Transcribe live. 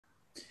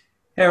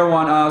Hey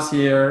everyone, Oz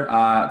here.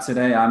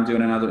 Today I'm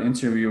doing another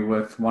interview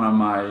with one of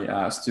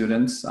my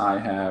students. I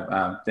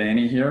have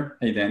Danny here.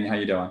 Hey Danny, how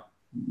you doing?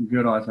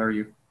 Good, Oz. How are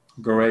you?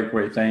 Great,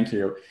 great, thank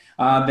you.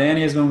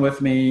 Danny has been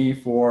with me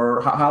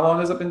for how long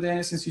has it been,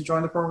 Danny, since you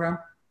joined the program?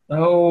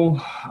 Oh,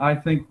 I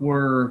think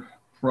we're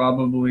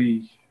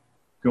probably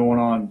going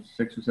on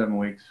 6 or 7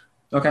 weeks.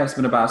 Okay, it's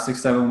been about 6,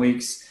 7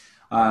 weeks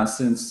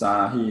since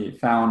he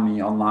found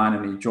me online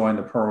and he joined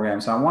the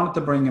program. So I wanted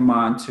to bring him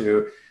on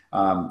to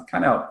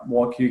kind of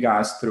walk you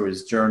guys through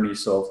his journey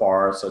so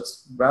far. So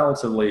it's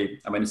relatively,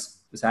 I mean,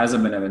 this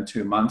hasn't been even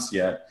 2 months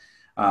yet.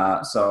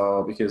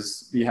 So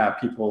because we have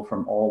people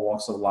from all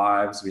walks of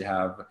lives, we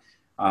have,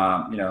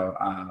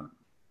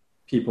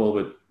 people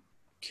with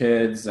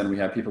kids and we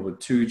have people with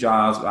two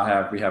jobs.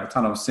 We have a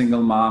ton of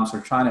single moms who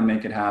are trying to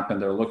make it happen.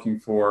 They're looking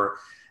for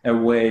a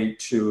way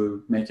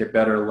to make a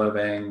better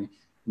living,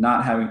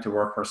 not having to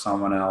work for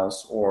someone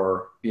else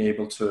or be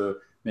able to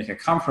make a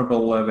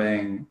comfortable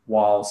living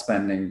while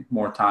spending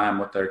more time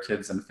with their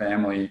kids and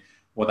family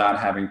without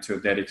having to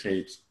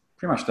dedicate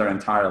pretty much their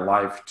entire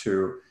life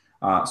to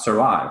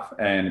survive.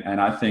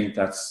 And I think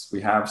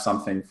we have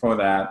something for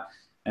that.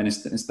 And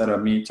instead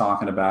of me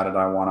talking about it,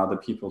 I want other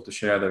people to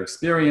share their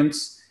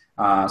experience,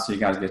 so you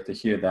guys get to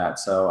hear that.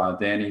 So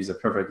Danny is a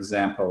perfect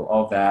example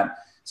of that.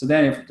 So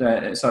Danny,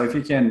 if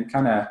you can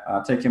kind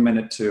of take a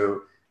minute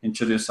to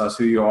introduce us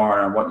who you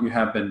are and what you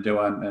have been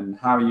doing and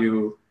how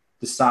you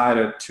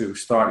decided to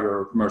start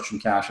your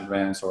merchant cash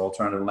advance or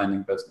alternative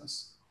lending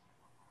business.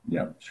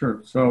 Yeah,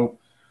 sure. So,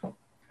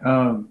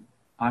 um,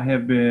 I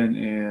have been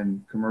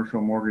in commercial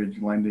mortgage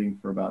lending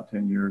for about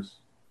 10 years.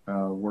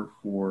 Worked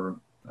for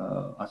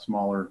a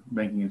smaller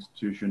banking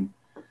institution.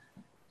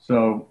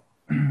 So,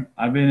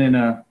 I've been in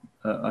a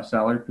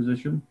salary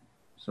position.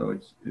 So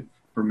it's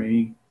for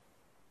me.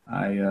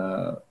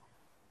 I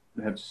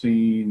have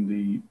seen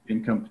the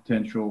income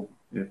potential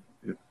if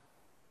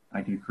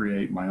I can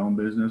create my own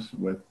business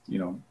with,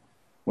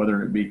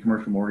 whether it be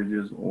commercial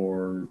mortgages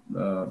or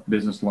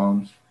business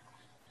loans.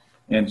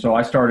 And so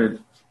I started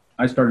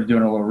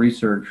doing a little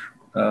research,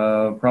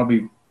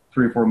 probably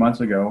 3 or 4 months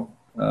ago,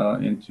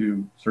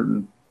 into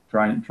certain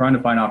trying to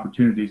find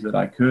opportunities that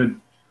I could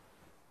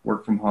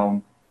work from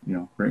home,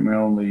 create my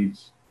own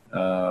leads,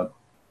 uh,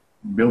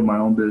 build my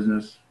own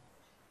business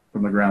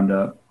from the ground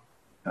up.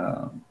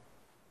 Um,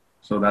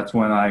 so that's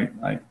when I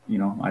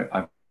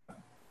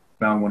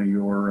found one of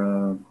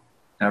your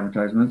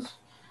advertisements,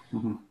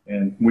 Mm-hmm.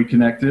 and we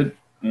connected.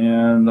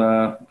 And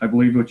I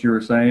believe what you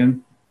were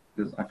saying,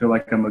 because I feel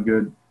like I'm a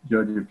good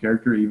judge of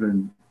character,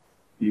 even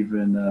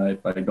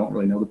if I don't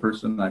really know the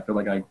person. I feel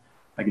like I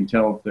can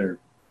tell if they're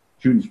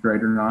shooting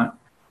straight or not.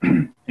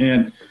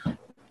 And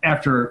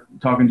after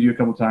talking to you a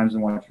couple times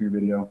and watching your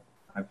video,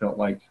 I felt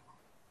like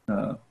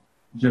uh,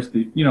 just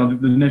the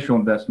initial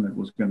investment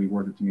was going to be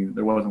worth it to me.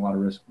 There wasn't a lot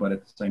of risk, but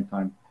at the same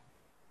time,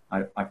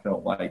 I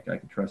felt like I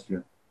could trust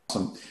you.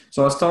 Awesome.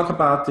 So let's talk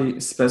about the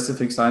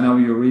specifics. I know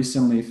you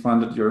recently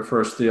funded your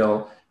first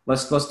deal.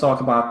 Let's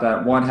talk about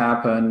that. What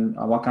happened?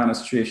 What kind of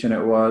situation it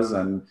was,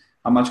 and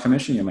how much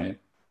commission you made?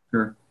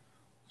 Sure.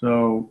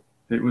 So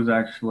it was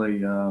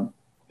actually an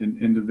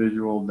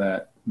individual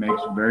that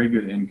makes very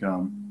good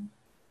income.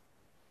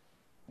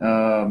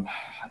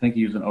 I think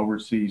he was an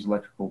overseas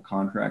electrical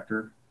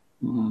contractor,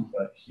 Hmm.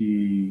 but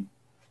he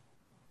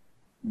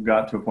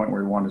got to a point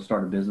where he wanted to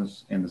start a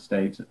business in the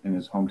States in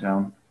his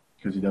hometown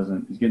because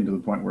he's getting to the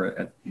point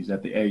where he's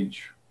at the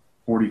age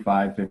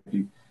 45,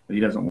 50, that he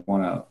doesn't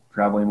want to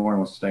travel anymore. He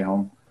wants to stay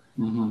home.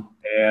 Hmm.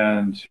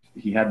 And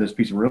he had this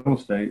piece of real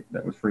estate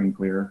that was free and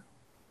clear.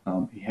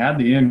 He had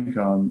the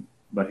income,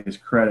 but his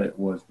credit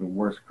was the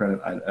worst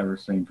credit I'd ever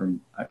seen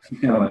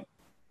Yeah.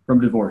 from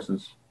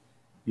divorces.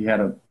 He had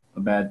a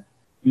bad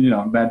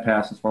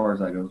past as far as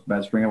that goes,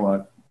 bad string of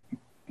luck.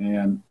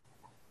 And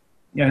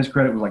yeah, his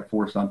credit was like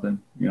four something,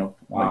 like,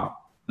 Wow.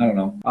 I don't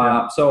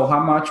know. So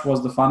how much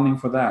was the funding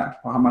for that?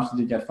 Or how much did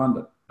you get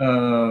funded?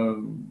 Uh,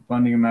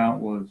 Funding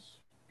amount was,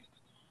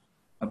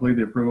 I believe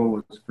the approval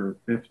was for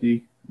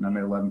 50, and I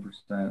made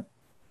 11%.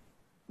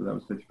 So that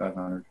was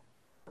 5,500.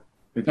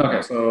 Okay,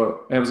 55.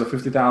 so it was a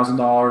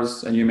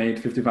 $50,000, and you made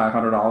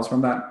 $5,500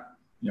 from that.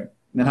 Yep.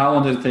 And then how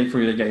long did it take for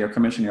you to get your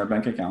commission in your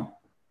bank account?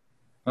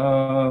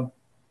 Uh,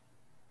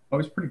 it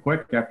was pretty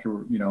quick after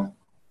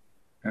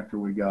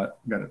we got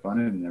it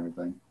funded and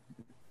everything.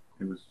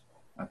 It was,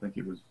 I think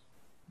it was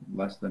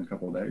less than a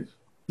couple of days.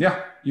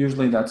 Yeah,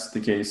 usually that's the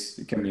case.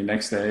 It can be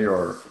next day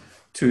or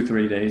 2,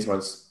 3 days, but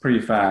it's pretty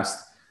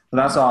fast. So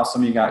that's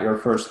awesome. You got your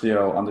first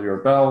deal under your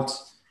belt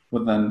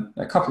within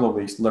a couple of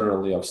weeks,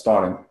 literally, of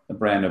starting a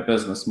brand new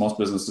business. Most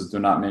businesses do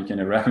not make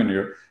any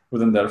revenue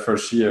within their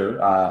first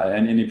year,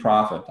 and any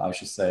profit, I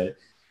should say.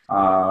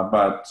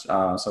 But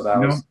so that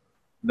You know, was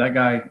that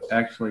guy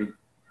actually,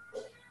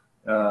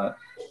 uh,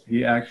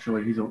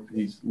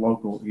 he's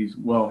local.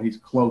 He's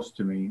close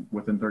to me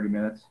within 30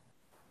 minutes.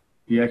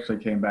 He actually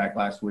came back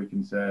last week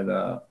and said,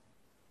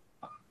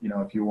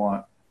 if you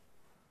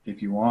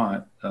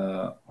want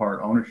part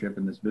ownership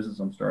in this business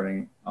I'm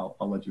starting, I'll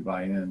let you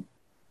buy in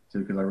too,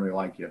 because I really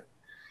like you.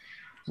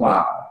 So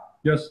wow.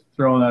 Just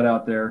throwing that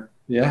out there.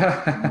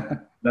 Yeah.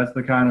 That's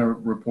the kind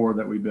of rapport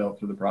that we built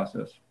through the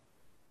process.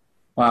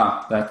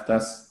 Wow,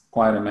 that's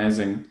quite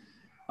amazing.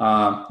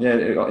 Yeah,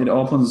 it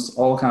opens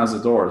all kinds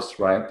of doors,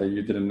 right, that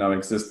you didn't know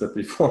existed Yep.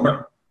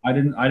 before. I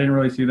didn't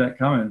really see that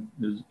coming.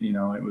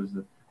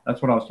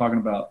 That's what I was talking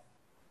about.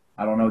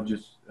 I don't know,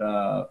 just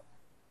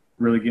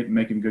really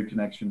making good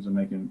connections and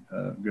making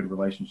good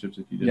relationships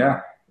if you didn't know.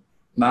 Yeah.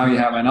 Now you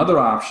have another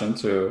option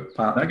to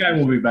That guy will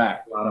potentially be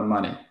back, make a lot of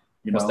money.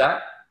 you What's know.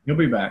 that? He'll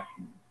be back.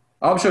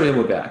 I'm sure he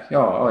will be back.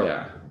 Oh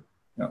yeah.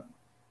 Yeah.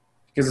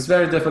 Because it's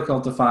very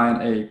difficult to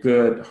find a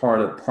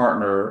good-hearted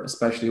partner,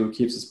 especially who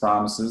keeps his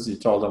promises. You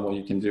told him what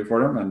you can do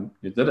for him, and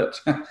you did it.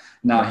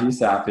 Now Yeah. he's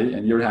happy,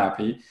 and you're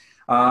happy.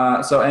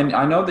 And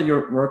I know that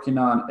you're working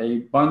on a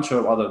bunch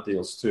of other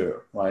deals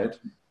too, right?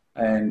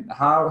 And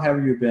how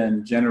have you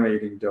been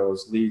generating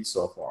those leads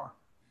so far?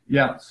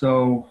 Yeah.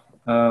 So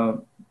uh,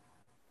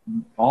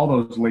 all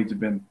those leads have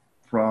been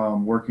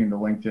from working the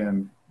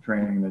LinkedIn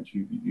training that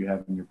you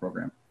have in your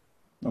program.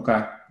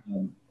 Okay.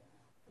 Um,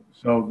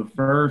 so the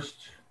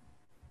first,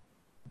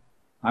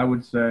 I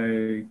would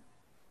say,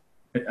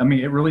 I mean,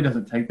 it really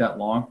doesn't take that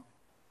long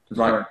to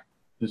Right. start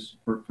just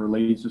for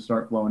leads to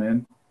start flowing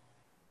in.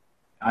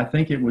 I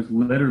think it was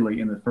literally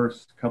in the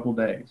first couple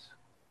days.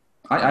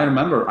 I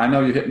remember. I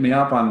know you hit me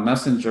up on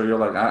Messenger. You're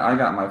like, I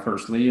got my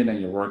first lead, and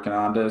you're working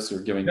on this.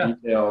 You're giving Yeah.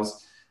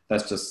 details.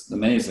 That's just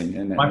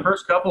amazing. My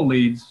first couple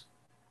leads,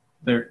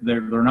 they're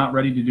not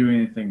ready to do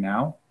anything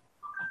now,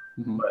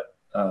 Mhm.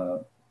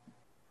 but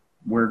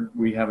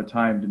we have a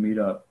time to meet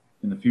up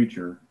in the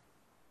future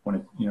when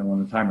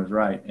when the time is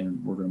right,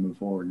 and we're going to move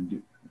forward and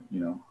do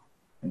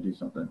and do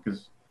something.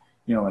 Because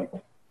like,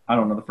 I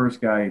don't know, the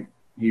first guy,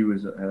 he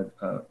was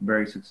a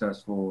very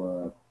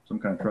successful some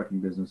kind of trucking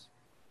business.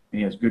 And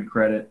he has good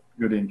credit,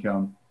 good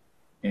income,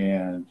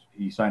 and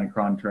he signed a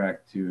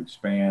contract to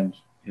expand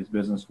his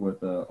business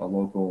with a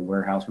local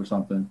warehouse or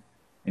something,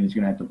 and he's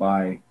going to have to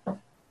buy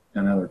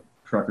another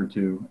truck or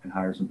two and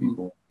hire some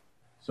people.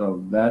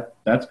 So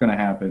that's going to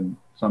happen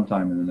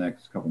sometime in the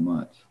next couple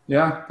months.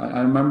 Yeah,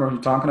 I remember you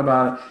talking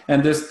about it.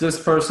 And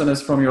this person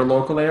is from your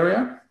local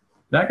area?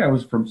 That guy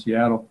was from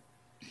Seattle.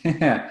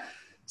 Yeah.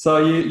 So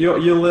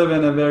you live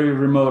in a very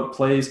remote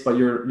place, but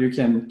you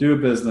can do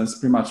business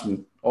pretty much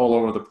all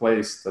over the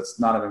place. That's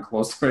not even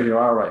close to where you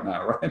are right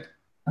now, right?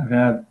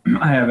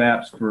 I have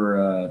apps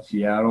for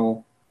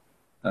Seattle,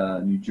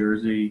 New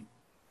Jersey,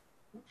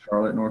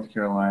 Charlotte, North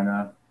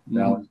Carolina, Mhm.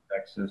 Dallas,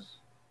 Texas,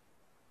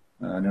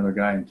 another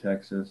guy in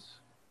Texas.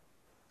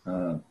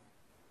 Uh,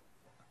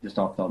 just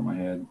off the top of my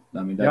head.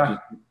 I mean, that Yeah.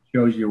 just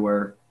shows you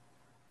where,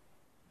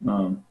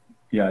 um,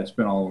 yeah, it's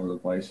been all over the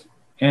place.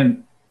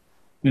 And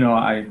you know,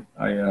 I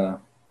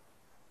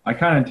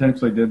kind of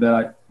intentionally did that.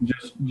 I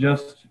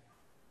just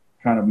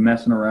kind of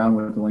messing around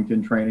with the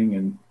LinkedIn training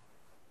and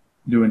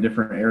doing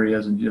different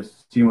areas and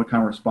just seeing what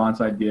kind of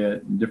response I'd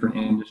get in different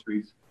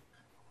industries.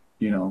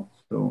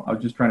 So I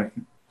was just trying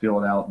to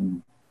feel it out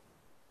and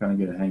kind of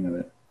get a hang of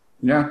it.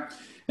 Yeah.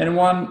 And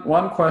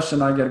one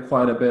question I get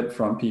quite a bit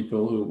from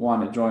people who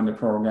want to join the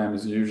program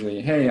is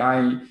usually, hey,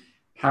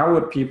 what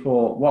would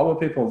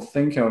people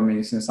think of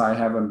me since I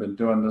haven't been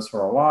doing this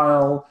for a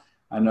while?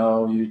 I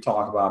know you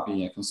talk about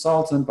being a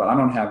consultant, but I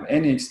don't have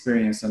any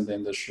experience in the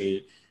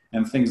industry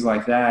and things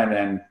like that.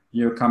 And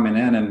you're coming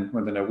in and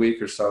within a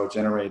week or so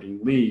generating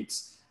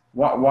leads.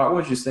 What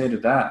would you say to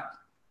that?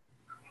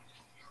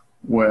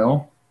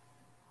 Well,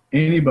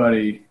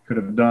 anybody could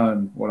have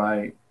done what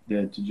I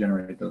did to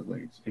generate those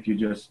leads if you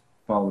just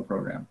follow the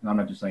program. And I'm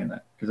not just saying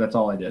that because that's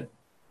all I did.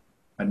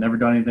 I'd never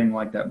done anything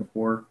like that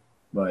before,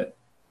 but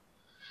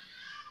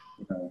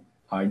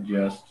I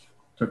just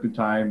took the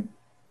time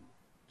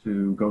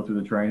to go through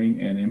the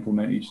training and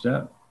implement each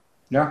step.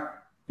 Yeah.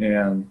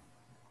 And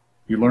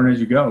you learn as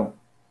you go,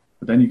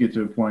 but then you get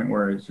to a point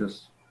where it's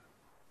just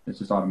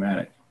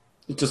automatic.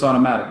 It's just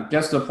automatic. It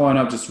gets to the point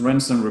of just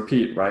rinse and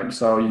repeat, right?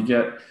 So you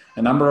get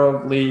a number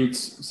of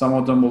leads. Some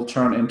of them will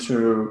turn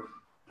into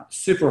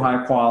super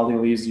high quality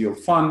leads you'll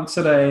fund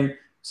today.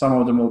 Some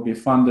of them will be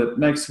funded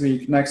next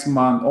week, next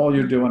month. All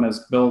you're doing is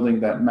building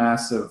that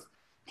massive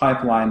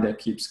pipeline that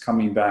keeps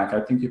coming back. I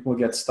think people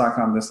get stuck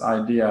on this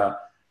idea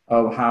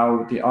of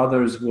how the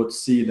others would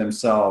see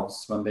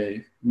themselves when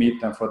they meet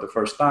them for the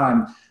first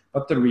time.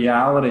 But the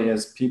reality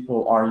is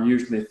people are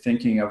usually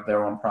thinking of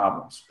their own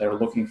problems. They're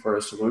looking for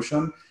a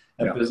solution.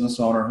 A Yeah. business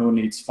owner who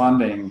needs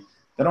funding,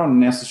 they don't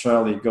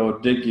necessarily go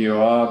dig you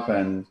up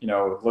and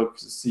look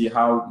to see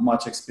how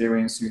much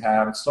experience you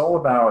have. It's all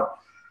about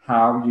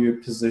how you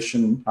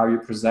position, how you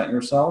present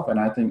yourself. And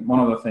I think one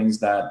of the things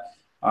that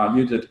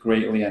you did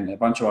greatly and a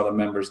bunch of other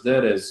members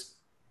did is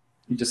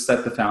you just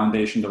set the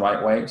foundation the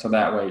right way. So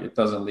that way it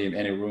doesn't leave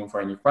any room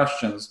for any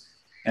questions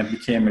and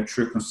became a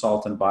true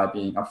consultant by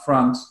being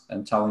upfront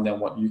and telling them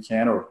what you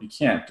can or you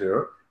can't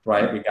do,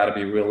 right? We got to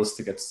be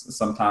realistic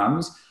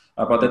sometimes.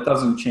 But that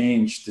doesn't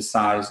change the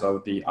size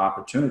of the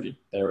opportunity.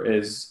 There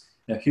is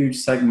a huge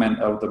segment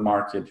of the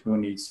market who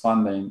needs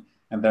funding,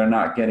 and they're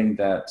not getting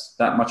that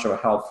much of a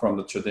help from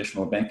the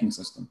traditional banking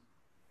system.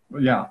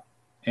 Yeah.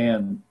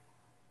 And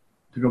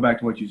to go back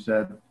to what you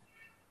said,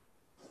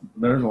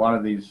 there's a lot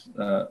of these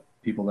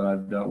people that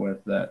I've dealt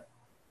with that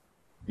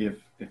if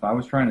I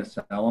was trying to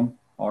sell them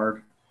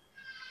hard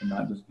and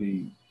not just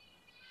be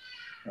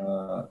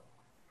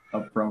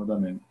upfront with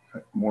them and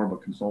more of a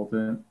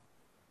consultant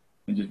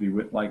and just be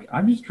with, like,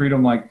 I just treat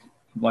them like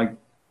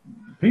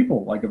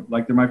people,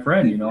 like they're my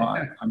friend, you know.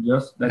 I'm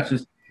just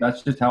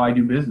that's just how I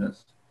do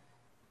business,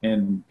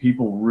 and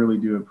people really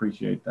do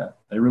appreciate that.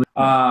 They really.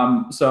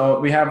 So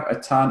we have a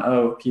ton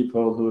of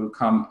people who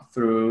come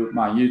through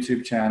my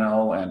YouTube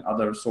channel and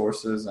other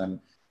sources, and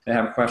they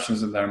have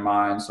questions in their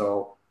mind.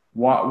 So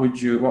what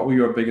would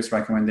your biggest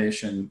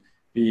recommendation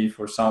be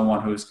for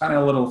someone who's kind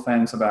of a little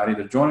fence about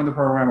either joining the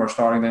program or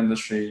starting the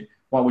industry?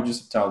 What would you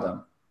tell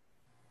them?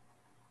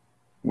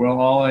 Well,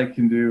 all I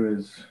can do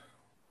is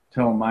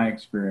tell my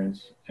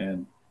experience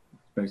and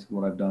basically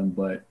what I've done,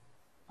 but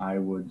I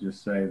would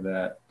just say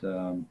that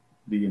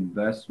the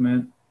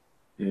investment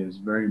is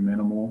very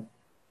minimal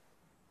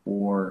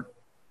for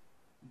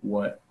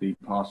what the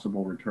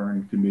possible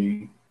return can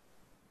be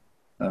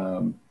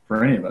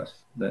for any of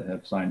us that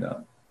have signed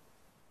up.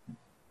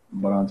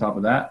 But on top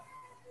of that,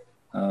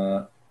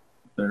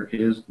 there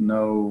is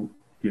no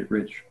get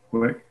rich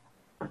quick.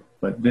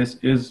 But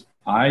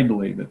I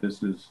believe that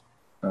this is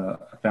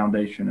a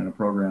foundation and a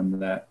program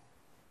that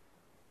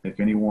if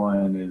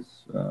anyone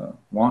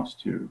wants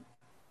to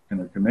and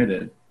they're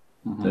committed,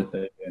 that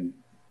they can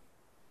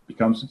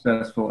become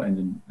successful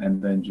and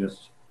then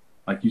just,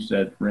 like you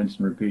said, rinse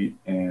and repeat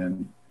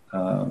and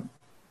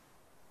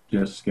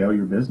just scale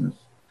your business.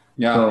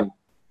 Yeah. So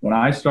when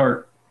I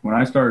start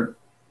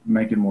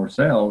making more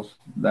sales,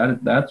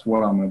 that's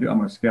what I'm going to do. I'm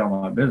going to scale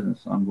my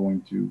business. I'm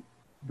going to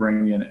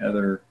bring in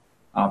other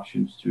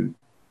options to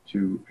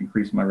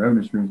increase my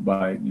revenue streams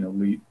by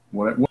lead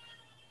what.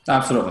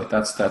 Absolutely,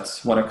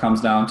 that's what it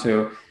comes down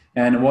to.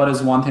 And what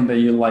is one thing that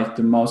you like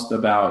the most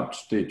about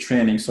the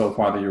training so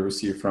far that you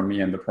received from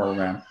me in the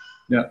program?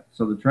 Yeah,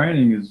 so the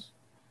training is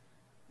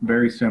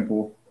very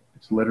simple.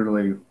 It's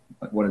literally,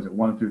 what is it,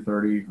 1 through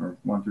 30 or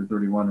 1 through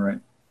 31, right?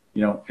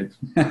 It's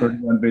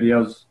 31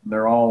 videos.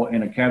 They're all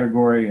in a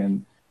category,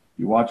 and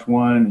you watch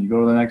one and you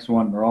go to the next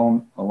one. They're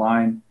all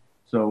aligned.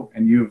 So,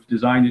 and you've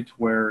designed it to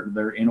where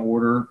they're in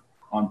order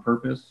on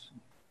purpose.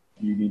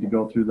 You need to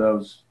go through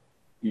those,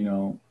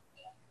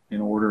 in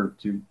order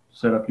to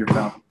set up your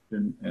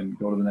foundation and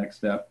go to the next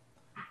step.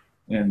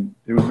 And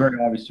it was very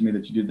obvious to me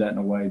that you did that in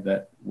a way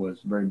that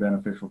was very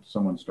beneficial to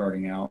someone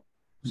starting out.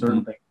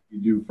 Certain things you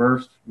do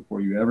first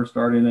before you ever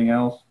start anything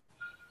else.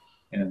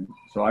 And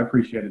so I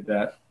appreciated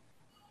that.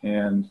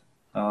 And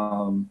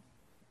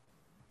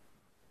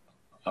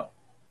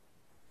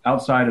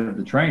outside of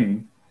the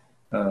training,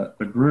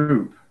 the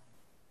group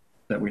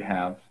that we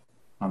have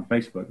on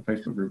Facebook, the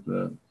Facebook group,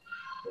 the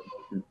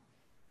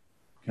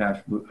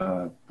Cash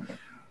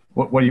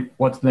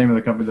what's the name of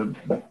the company?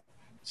 The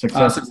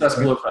Success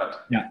Blueprint.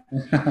 Yeah.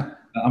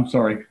 I'm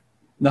sorry.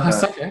 No,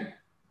 it's okay.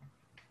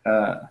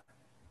 The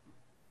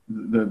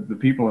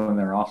people in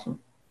there are awesome.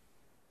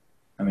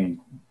 I mean,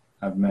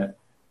 I've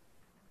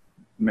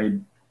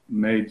made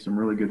some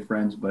really good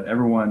friends, but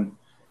everyone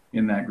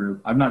in that group,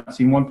 I've not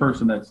seen one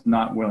person that's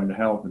not willing to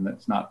help and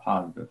that's not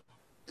positive.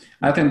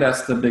 I think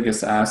that's the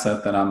biggest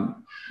asset that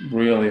I'm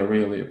really,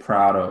 really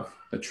proud of.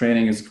 The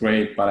training is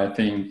great, but I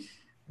think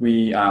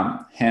we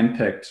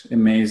handpicked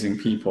amazing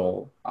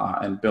people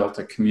and built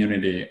a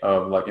community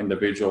of like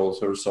individuals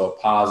who are so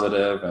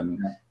positive, and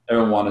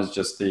everyone is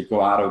just, they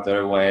go out of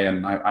their way.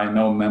 And I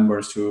know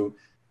members who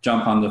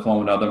jump on the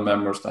phone with other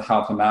members to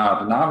help them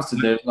out. And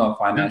obviously there's no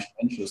financial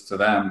interest to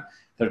them.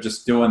 They're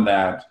just doing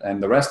that.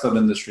 And the rest of the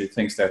industry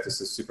thinks that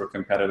this is super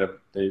competitive.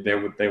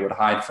 They would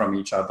hide from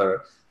each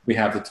other. We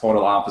have the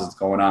total opposite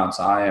going on.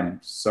 So I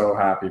am so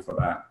happy for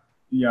that.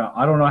 Yeah.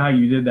 I don't know how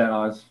you did that,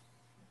 Oz.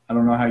 I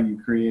don't know how you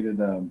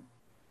created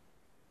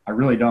I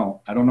really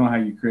don't. I don't know how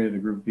you created a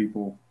group of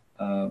people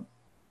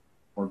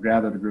or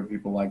gathered a group of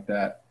people like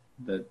that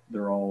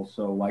they're all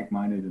so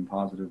like-minded and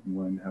positive and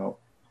willing to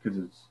help, because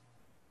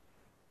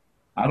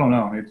I don't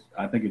know.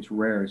 I think it's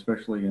rare,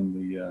 especially in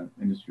the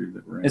industry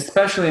that we're in.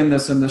 Especially in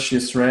this industry,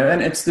 it's rare.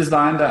 And it's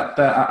designed that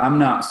I'm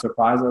not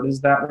surprised that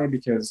it's that way,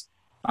 because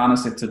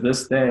honestly, to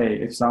this day,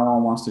 if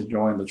someone wants to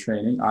join the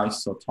training, I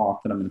still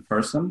talk to them in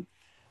person.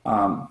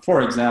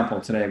 For example,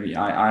 today,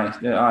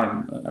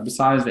 I'm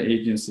besides the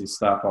agency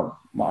stuff,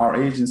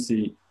 our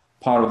agency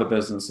part of the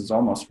business is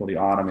almost fully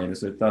automated,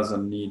 so it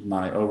doesn't need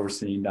my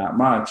overseeing that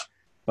much.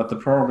 But the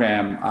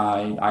program,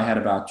 I had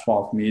about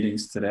 12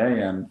 meetings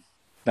today, and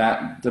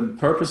that the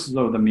purposes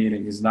of the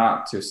meeting is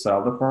not to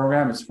sell the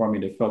program, it's for me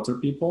to filter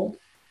people.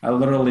 I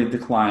literally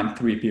declined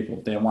 3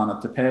 people. They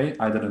wanted to pay.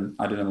 I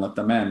didn't let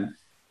them in.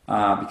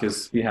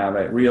 Because we have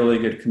a really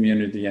good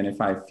community, and if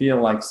I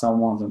feel like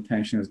someone's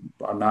intentions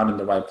are not in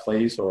the right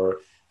place, or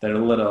they're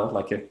a little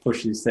like a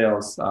pushy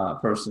sales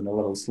person, a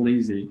little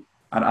sleazy,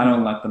 I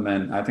don't let them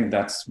in. I think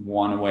that's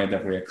one way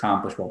that we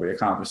accomplish what we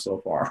accomplished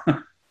so far.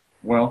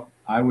 Well,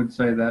 I would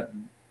say that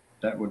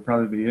would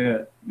probably be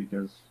it,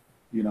 because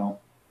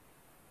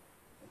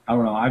I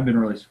don't know. I've been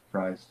really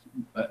surprised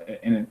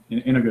in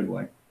a good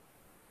way.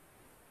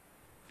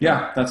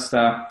 Yeah, that's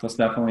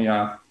definitely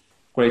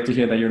great to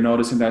hear that you're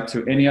noticing that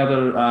too. Any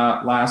other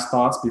last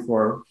thoughts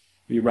before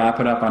we wrap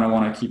it up? I don't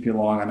want to keep you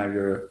long. I know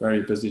you're a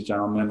very busy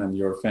gentleman and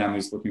your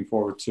family's looking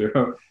forward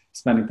to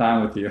spending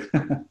time with you.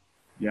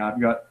 Yeah, I've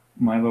got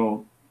my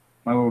little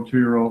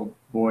 2-year-old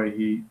boy.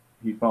 He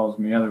follows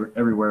me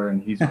everywhere,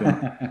 and he's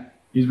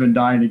been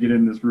dying to get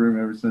in this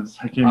room ever since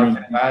I came in.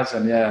 I can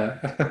imagine, yeah.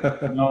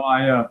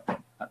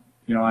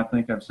 No, I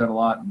think I've said a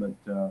lot, but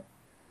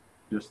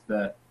just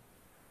that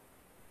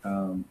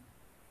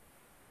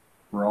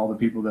for all the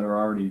people that are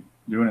already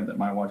doing it that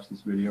might watch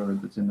this video or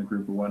that's in the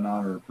group or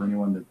whatnot, or for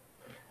anyone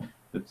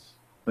that's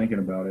thinking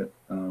about it,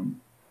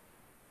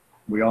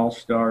 we all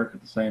start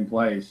at the same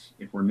place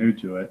if we're new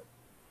to it.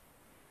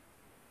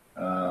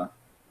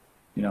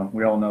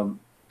 We all know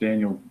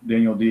Daniel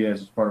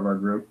Diaz is part of our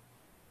group,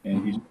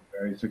 and he's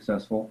very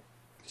successful.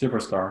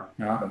 Superstar,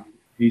 yeah.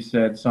 He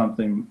said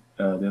something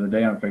the other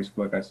day on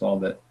Facebook I saw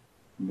that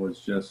was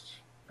just,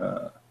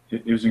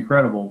 it was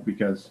incredible,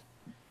 because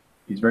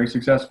he's very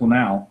successful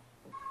now,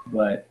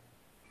 but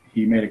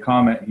he made a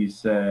comment. He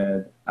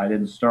said, I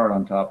didn't start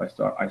on top.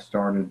 I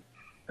started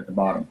at the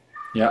bottom.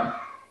 Yeah.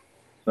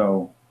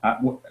 So I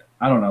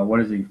don't know. What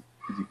is he?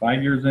 Is he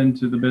 5 years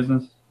into the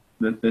business,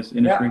 this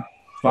industry? Yeah.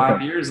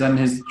 5 years, and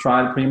he's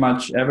tried pretty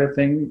much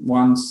everything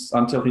once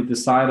until he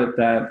decided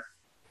that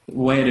the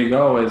way to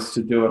go is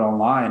to do it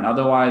online.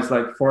 Otherwise,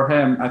 like for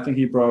him, I think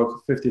he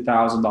broke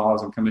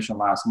 $50,000 in commission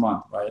last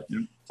month, right?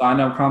 Yep. So I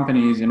know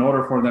companies, in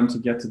order for them to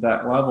get to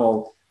that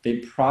level, they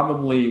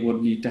probably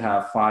would need to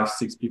have 5,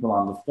 6 people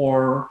on the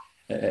floor,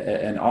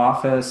 an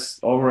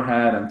office,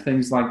 overhead, and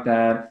things like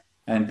that.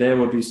 And they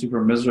would be super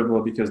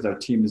miserable because their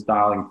team is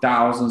dialing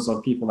thousands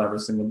of people every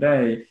single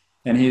day.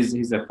 And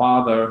he's a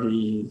father.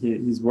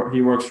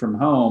 He works from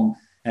home,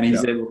 and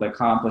he's able to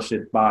accomplish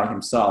it by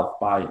himself,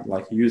 by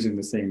like using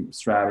the same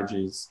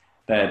strategies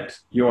that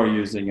you're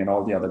using and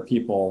all the other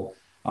people.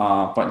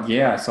 But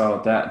yeah,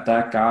 so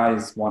that guy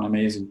is one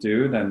amazing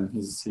dude, and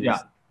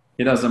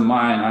he doesn't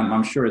mind.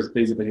 I'm sure he's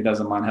busy, but he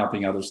doesn't mind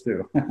helping others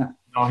too.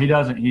 No, he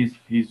doesn't. He's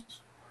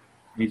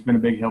been a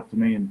big help to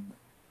me, and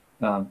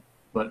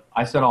but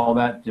I said all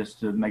that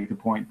just to make the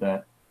point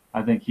that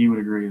I think he would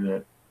agree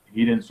that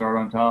he didn't start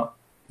on top.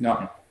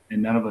 No.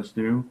 And none of us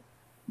do,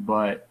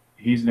 but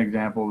he's an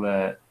example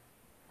that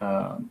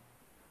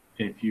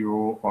if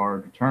you are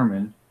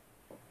determined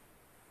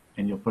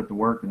and you'll put the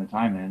work and the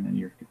time in, and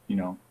you're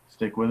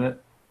stick with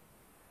it,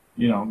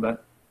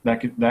 that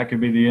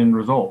could be the end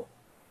result.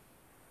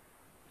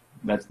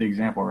 That's the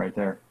example right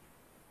there.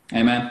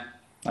 Amen.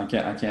 I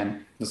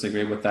can't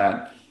disagree with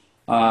that.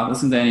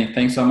 Listen, Danny,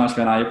 thanks so much,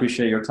 man. I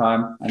appreciate your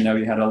time. I know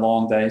you had a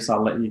long day, so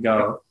I'll let you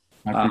go.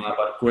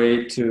 But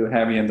great to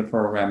have you in the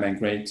program, and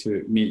great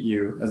to meet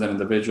you as an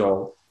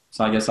individual.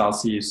 So I guess I'll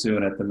see you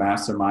soon at the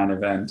Mastermind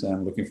event,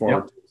 and looking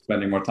forward to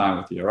spending more time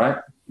with you. All right?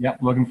 Yep.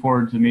 Looking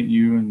forward to meeting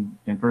you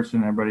in person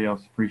and everybody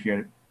else. Appreciate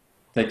it.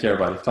 Take care,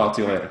 buddy. Talk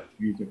to you later.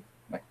 You too.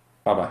 Bye.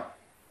 Bye-bye.